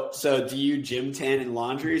 So do you gym, tan, and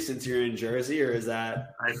laundry since you're in Jersey, or is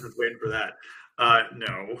that? I was waiting for that.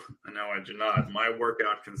 No, I do not. My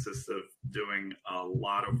workout consists of doing a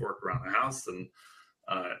lot of work around the house, and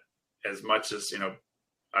as much as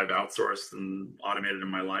I've outsourced and automated in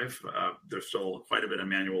my life, there's still quite a bit of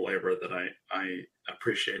manual labor that I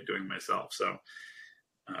appreciate doing myself. So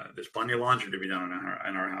there's plenty of laundry to be done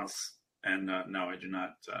in our house, and no, I do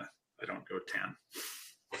not. I don't go tan.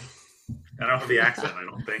 I don't have the accent, I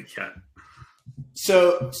don't think, yet.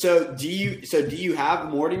 So do you have a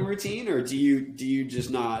morning routine, or do you just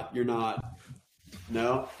not? You're not.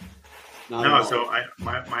 No. No. So I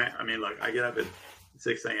get up at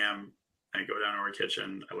 6 a.m. I go down to our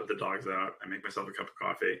kitchen. I let the dogs out. I make myself a cup of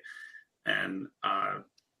coffee, and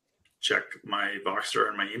check my Voxer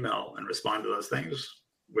and my email and respond to those things,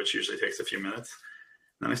 which usually takes a few minutes.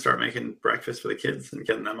 And then I start making breakfast for the kids and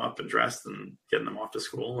getting them up and dressed and getting them off to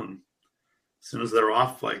school. And as soon as they're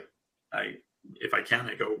off, if I can,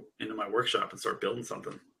 I go into my workshop and start building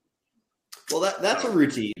something. Well, that's a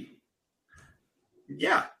routine.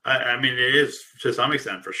 Yeah. I mean, it is to some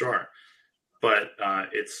extent for sure, but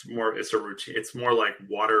it's a routine. It's more like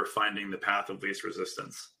water finding the path of least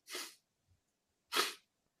resistance.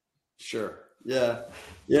 Sure. Yeah.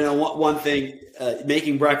 One thing,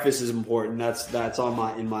 making breakfast is important. That's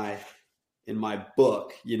on in my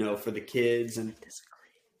book, for the kids. And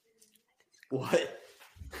what?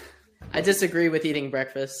 I disagree with eating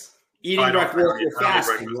breakfast. Breakfast, you're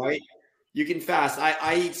fasting, right? You can fast.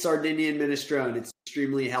 I eat Sardinian minestrone. It's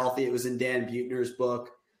extremely healthy. It was in Dan Buettner's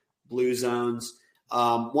book, Blue Zones.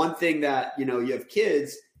 One thing that, you have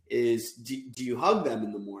kids is, do you hug them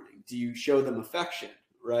in the morning? Do you show them affection,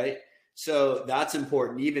 right? So that's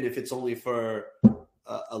important, even if it's only for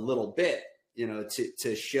a little bit,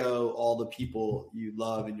 to show all the people you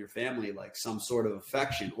love in your family, like some sort of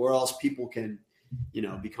affection, or else people can,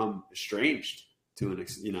 become estranged to an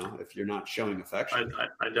extent, if you're not showing affection.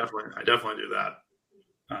 I definitely do that.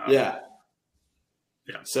 Yeah.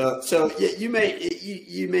 So you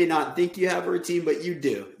may not think you have a routine, but you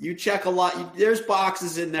do. You check a lot. There's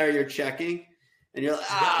boxes in there you're checking, and you're like,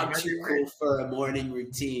 I'm too cool for a morning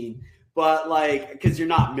routine. But because you're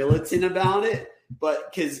not militant about it,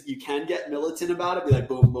 but because you can get militant about it, be like,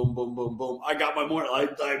 boom, boom, boom, boom, boom. I got my morning.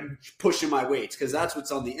 I'm pushing my weights because that's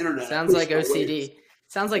what's on the internet. Sounds like OCD.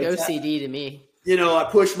 Sounds like OCD to me. I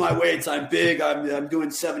push my weights. I'm big. I'm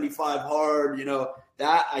doing 75 hard.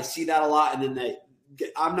 That I see that a lot, and then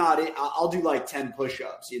I'll do like 10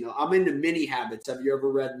 push-ups. I'm into mini habits. Have you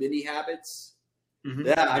ever read Mini Habits? Mm-hmm.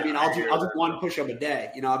 Yeah, I mean, I'll do one push-up a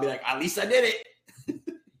day. I'll be like, at least I did it.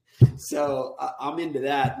 So I'm into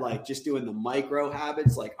that, just doing the micro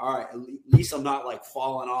habits. All right, at least I'm not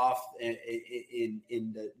falling off in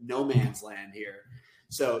the no man's land here.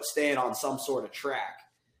 So staying on some sort of track.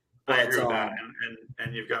 I agree with that,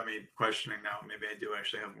 and you've got me questioning now. Maybe I do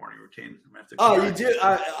actually have a morning routine. You do?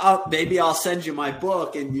 Maybe I'll send you my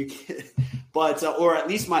book, and you can, but or at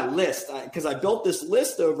least my list, because I built this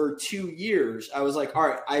list over 2 years. I was like, all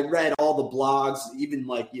right, I read all the blogs, even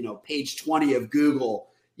like page 20 of Google,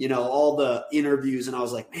 all the interviews, and I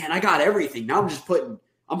was like, man, I got everything. Now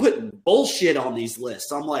I'm putting bullshit on these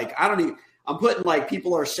lists. I'm like, I'm putting like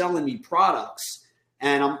people are selling me products.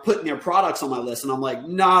 And I'm putting their products on my list. And I'm like,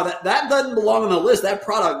 nah, that doesn't belong on the list. That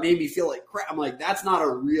product made me feel like crap. I'm like, that's not a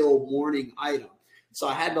real morning item. So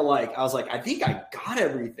I had to I was like, I think I got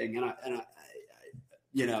everything. And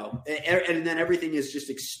then everything is just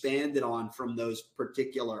expanded on from those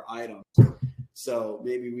particular items. So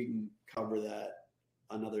maybe we can cover that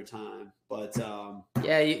another time. But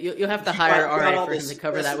yeah, you'll have to hire Ari for him to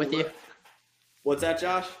cover that with you. What's that,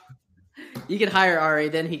 Josh? You can hire Ari,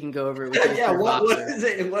 then he can go over it with you. Yeah, what is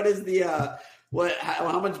it? What is the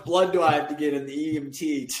how much blood do I have to get in the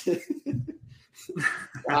EMT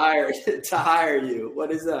to hire you?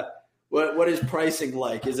 What is that? What is pricing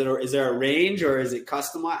like? Is there a range, or is it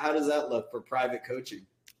customized? How does that look for private coaching?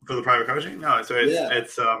 For the private coaching? No, so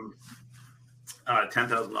it's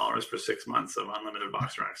 $10,000 for 6 months of unlimited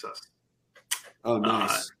Boxer access. Oh,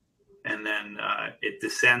 nice. And then it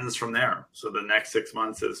descends from there. So the next 6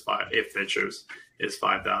 months is if they choose, is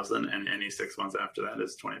 5,000, and any 6 months after that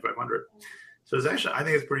is 2,500. So it's actually, I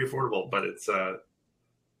think it's pretty affordable, but it's been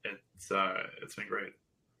great.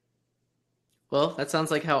 Well, that sounds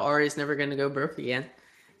like how Ari's never going to go broke again.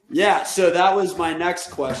 Yeah. So that was my next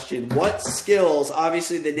question. What skills?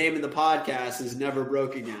 Obviously, the name of the podcast is Never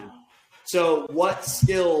Broke Again. So what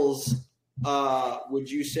skills would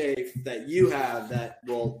you say that you have that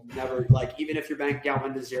will never, like, even if your bank account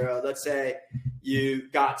went to zero, let's say you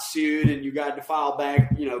got sued and you got to file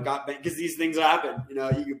because these things happen, you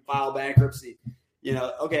can file bankruptcy,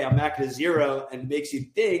 okay, I'm back to zero, and it makes you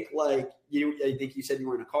think I think you said you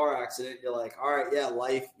were in a car accident. You're like, all right, yeah,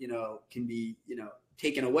 life, can be,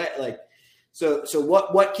 taken away. Like, so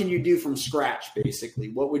what can you do from scratch? Basically,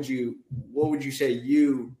 what would you say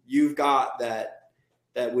you've got that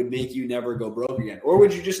would make you never go broke again? Or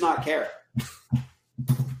would you just not care?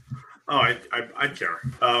 Oh, I'd care.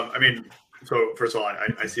 So first of all,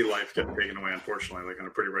 I see life getting taken away, unfortunately, like on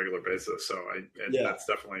a pretty regular basis. So that's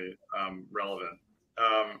definitely relevant.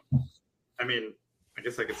 I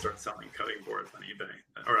guess I could start selling cutting boards on eBay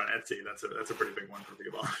or on Etsy. That's a pretty big one for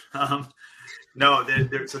people.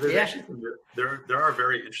 There are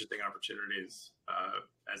very interesting opportunities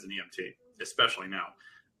as an EMT, especially now.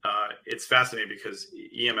 It's fascinating because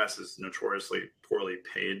EMS is notoriously poorly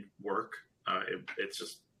paid work. It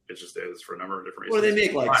just is for a number of different reasons. What do they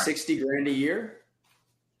make, like $60,000 a year?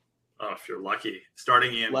 Oh, if you're lucky.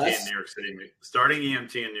 Starting EMT in New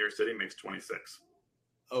York City makes 26.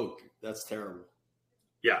 Oh, that's terrible.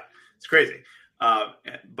 Yeah, it's crazy.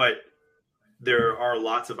 But there are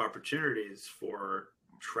lots of opportunities for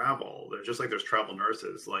travel. They're just like there's travel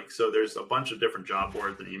nurses. So there's a bunch of different job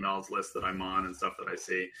boards and emails lists that I'm on and stuff that I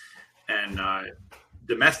see. And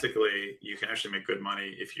domestically, you can actually make good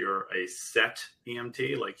money if you're a set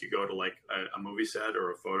EMT, like you go to like a movie set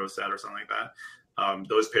or a photo set or something like that.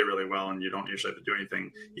 Those pay really well, and you don't usually have to do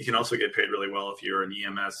anything. You can also get paid really well if you're an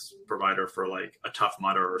EMS provider for like a Tough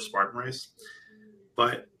Mudder or Spartan race.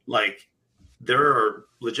 But there are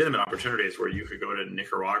legitimate opportunities where you could go to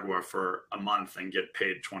Nicaragua for a month and get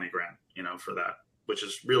paid $20,000, for that, which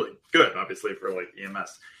is really good, obviously, for like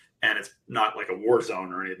EMS. And it's not like a war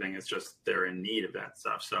zone or anything. It's just they're in need of that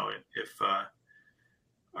stuff. So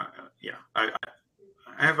I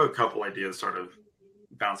have a couple ideas sort of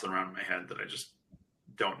bouncing around in my head that I just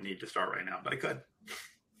don't need to start right now, but I could.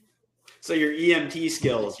 So your EMT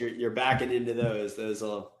skills, you're backing into those.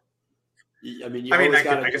 I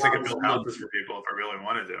guess I could build houses for people if I really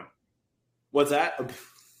wanted to. What's that?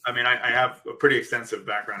 I have a pretty extensive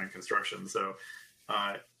background in construction, so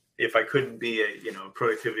if I couldn't be a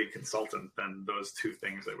productivity consultant, then those two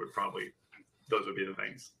things those would be the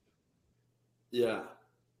things. Yeah.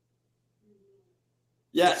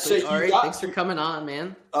 Yeah. So Ari, thanks for coming on,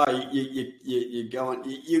 man. You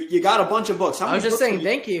got a bunch of books. I was just saying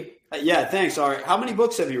thank you. Yeah, thanks, Ari. How many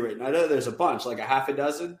books have you written? I know there's a bunch, like a half a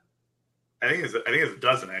dozen. I think it's a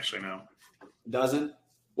dozen actually now. Dozen?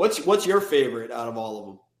 What's your favorite out of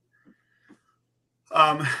all of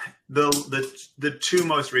them? The two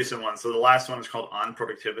most recent ones. So the last one is called On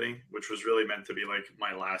Productivity, which was really meant to be like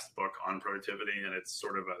my last book on productivity, and it's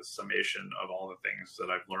sort of a summation of all the things that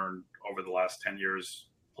I've learned over the last 10 years,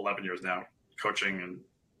 11 years now, coaching and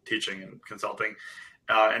teaching and consulting.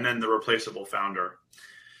 And then The Replaceable Founder.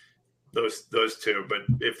 those two. But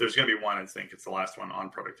if there's going to be one, I think it's the last one on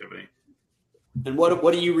productivity. And what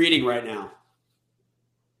are you reading right now?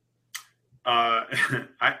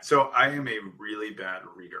 So I am a really bad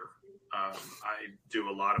reader. I do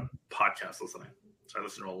a lot of podcast listening. So I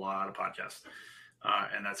listen to a lot of podcasts,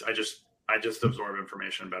 and I just absorb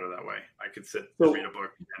information better that way. I could sit and read a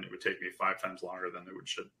book, and it would take me 5 times longer than it would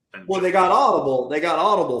should. They got Audible. They got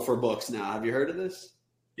Audible for books now. Have you heard of this?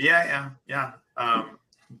 Yeah.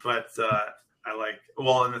 But I like.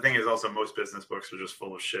 Well, and the thing is, also most business books are just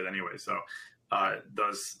full of shit anyway. So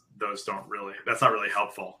those don't really. That's not really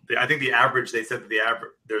helpful. I think the average. They said that the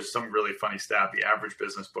average. There's some really funny stat. The average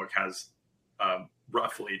business book has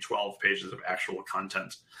roughly 12 pages of actual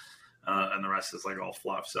content, and the rest is like all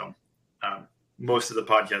fluff. So most of the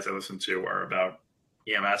podcasts I listen to are about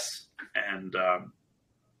EMS and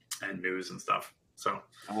news and stuff. So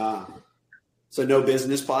no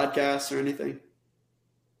business podcasts or anything.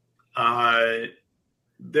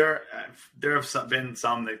 There have been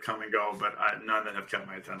some that come and go, but none that have kept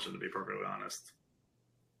my attention, to be perfectly honest.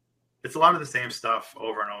 It's a lot of the same stuff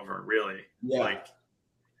over and over, really. Yeah. Like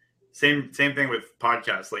same thing with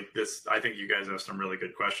podcasts like this. I think you guys have some really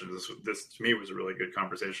good questions. This to me was a really good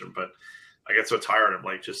conversation, but I get so tired of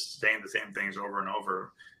like just saying the same things over and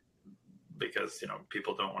over because,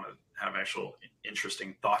 people don't want to have actual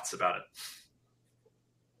interesting thoughts about it.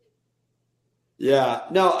 Yeah,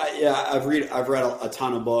 no, I've read a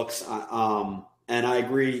ton of books, and I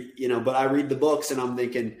agree, but I read the books and I'm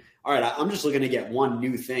thinking, all right, I'm just looking to get one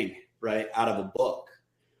new thing right out of a book,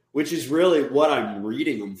 which is really what I'm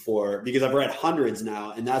reading them for, because I've read hundreds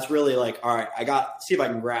now, and that's really like, all right, see if I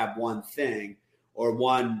can grab one thing or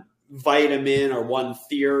one vitamin or one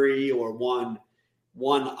theory or one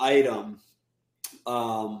item.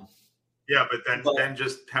 Yeah, but then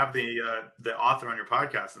just have the author on your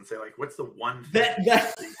podcast and say, like, what's the one thing that you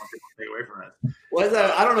want people to take away from it? Well,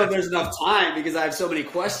 I don't know if there's enough time because I have so many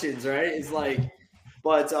questions, right? It's like,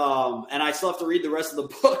 but and I still have to read the rest of the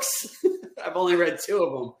books. I've only read 2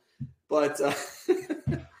 of them, but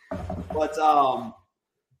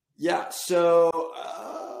yeah. So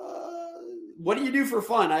what do you do for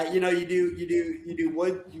fun? You do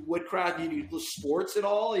woodcraft. You do sports at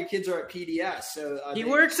all? Your kids are at PDS, so he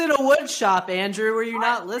works at a wood shop. Andrew, were you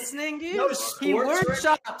not listening, dude? No sports, he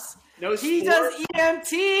workshops. No, he does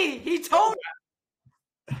EMT. He told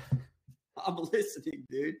me. I'm listening,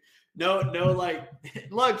 dude. No, like,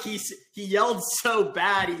 look, he yelled so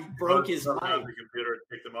bad he broke his mic. The computer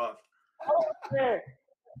picked him off.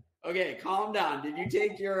 Okay, calm down. Did you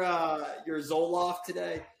take your Zoloft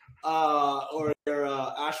today? Or your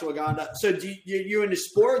ashwagandha? So do you into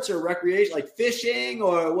sports or recreation, like fishing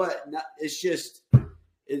or what? It's just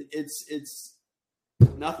it's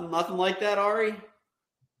nothing like that, Ari.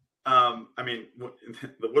 I mean,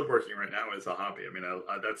 the woodworking right now is a hobby. I mean,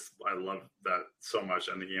 I love that so much,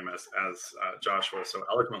 and the EMS, as Joshua so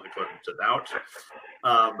eloquently put it out.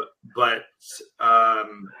 But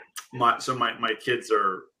my kids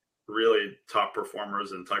are really top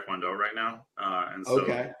performers in Taekwondo right now, and so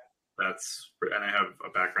okay. And I have a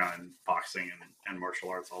background in boxing and martial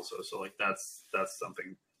arts also. So like that's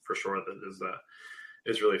something for sure that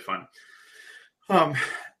is really fun.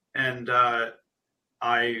 And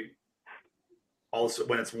I also,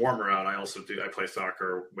 when it's warmer out, I play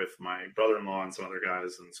soccer with my brother-in-law and some other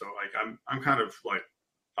guys. And so like, I'm kind of like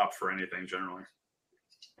up for anything generally.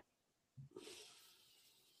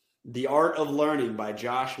 The Art of Learning by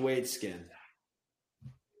Josh Waitskin.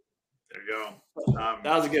 There you go.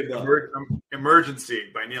 That was a good book.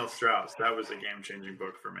 Emergency by Neil Strauss. That was a game-changing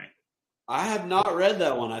book for me. I have not read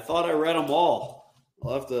that one. I thought I read them all.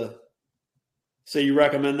 I'll have to. So you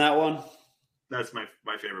recommend that one? That's my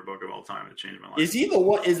favorite book of all time. It changed my life. Is he the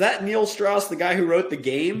one? Is that Neil Strauss, the guy who wrote The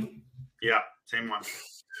Game? Yeah, same one.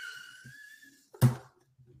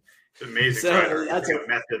 It's amazing. So writer. that's a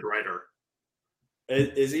method writer.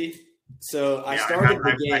 Is he? So I started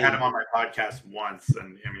The Game. I had him on my podcast once,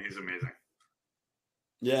 and I mean, he's amazing.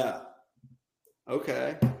 Yeah.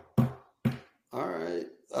 Okay. All right.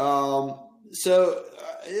 So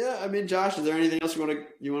yeah, I mean, Josh, is there anything else you want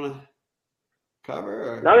to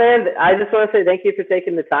cover? Or? No, man. I just want to say thank you for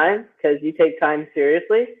taking the time, because you take time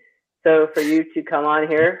seriously. So for you to come on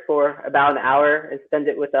here for about an hour and spend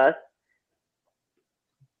it with us,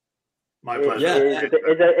 my pleasure.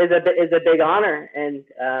 is a big honor, and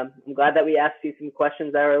I'm glad that we asked you some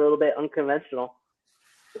questions that are a little bit unconventional.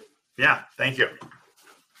 Yeah, thank you.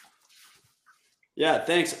 Yeah,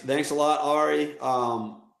 thanks a lot, Ari.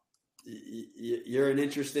 You're an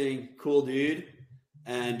interesting, cool dude,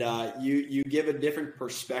 and you give a different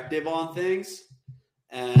perspective on things,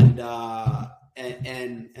 and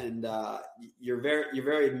you're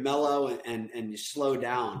very mellow and you slow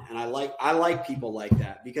down. And I like people like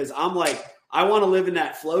that because I'm like, I want to live in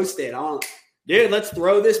that flow state. Dude, let's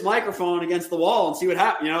throw this microphone against the wall and see what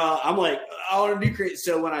happens. You know, I'm like, I want to be creative.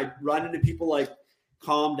 So when I run into people like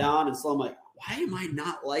calm down and slow, I'm like, why am I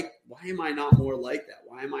not more like that?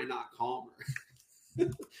 Why am I not calmer?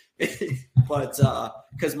 But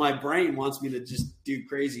because my brain wants me to just do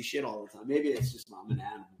crazy shit all the time. Maybe it's just I'm an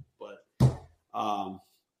animal, but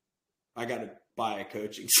I got to buy a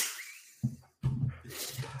coaching.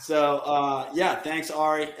 So yeah, thanks,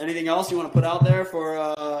 Ari. Anything else you want to put out there for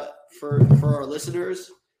our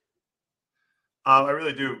listeners? I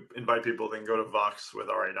really do invite people. They can go to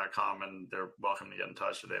voxwithari.com and they're welcome to get in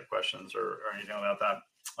touch if they have questions or anything about that.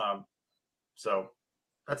 So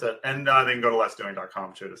that's it. And they can go to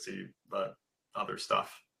lessdoing.com too to see the other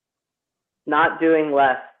stuff. Not doing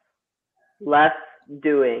less.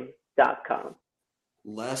 Lessdoing.com.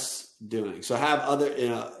 Less doing. So have other,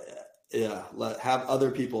 have other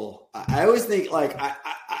people. I always think like,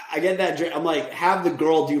 I get that. I'm like, have the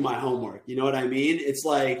girl do my homework. You know what I mean? It's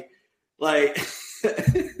like, it's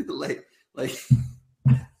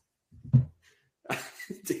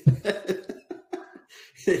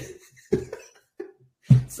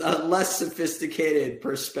a less sophisticated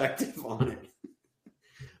perspective on it,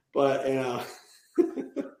 but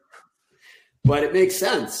but it makes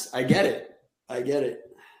sense. I get it.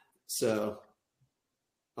 So,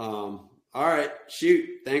 all right, shoot.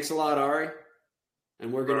 Thanks a lot, Ari.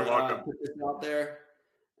 And we're going to put this out there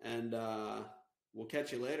and we'll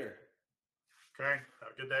catch you later. Okay.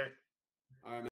 Have a good day. All right, man.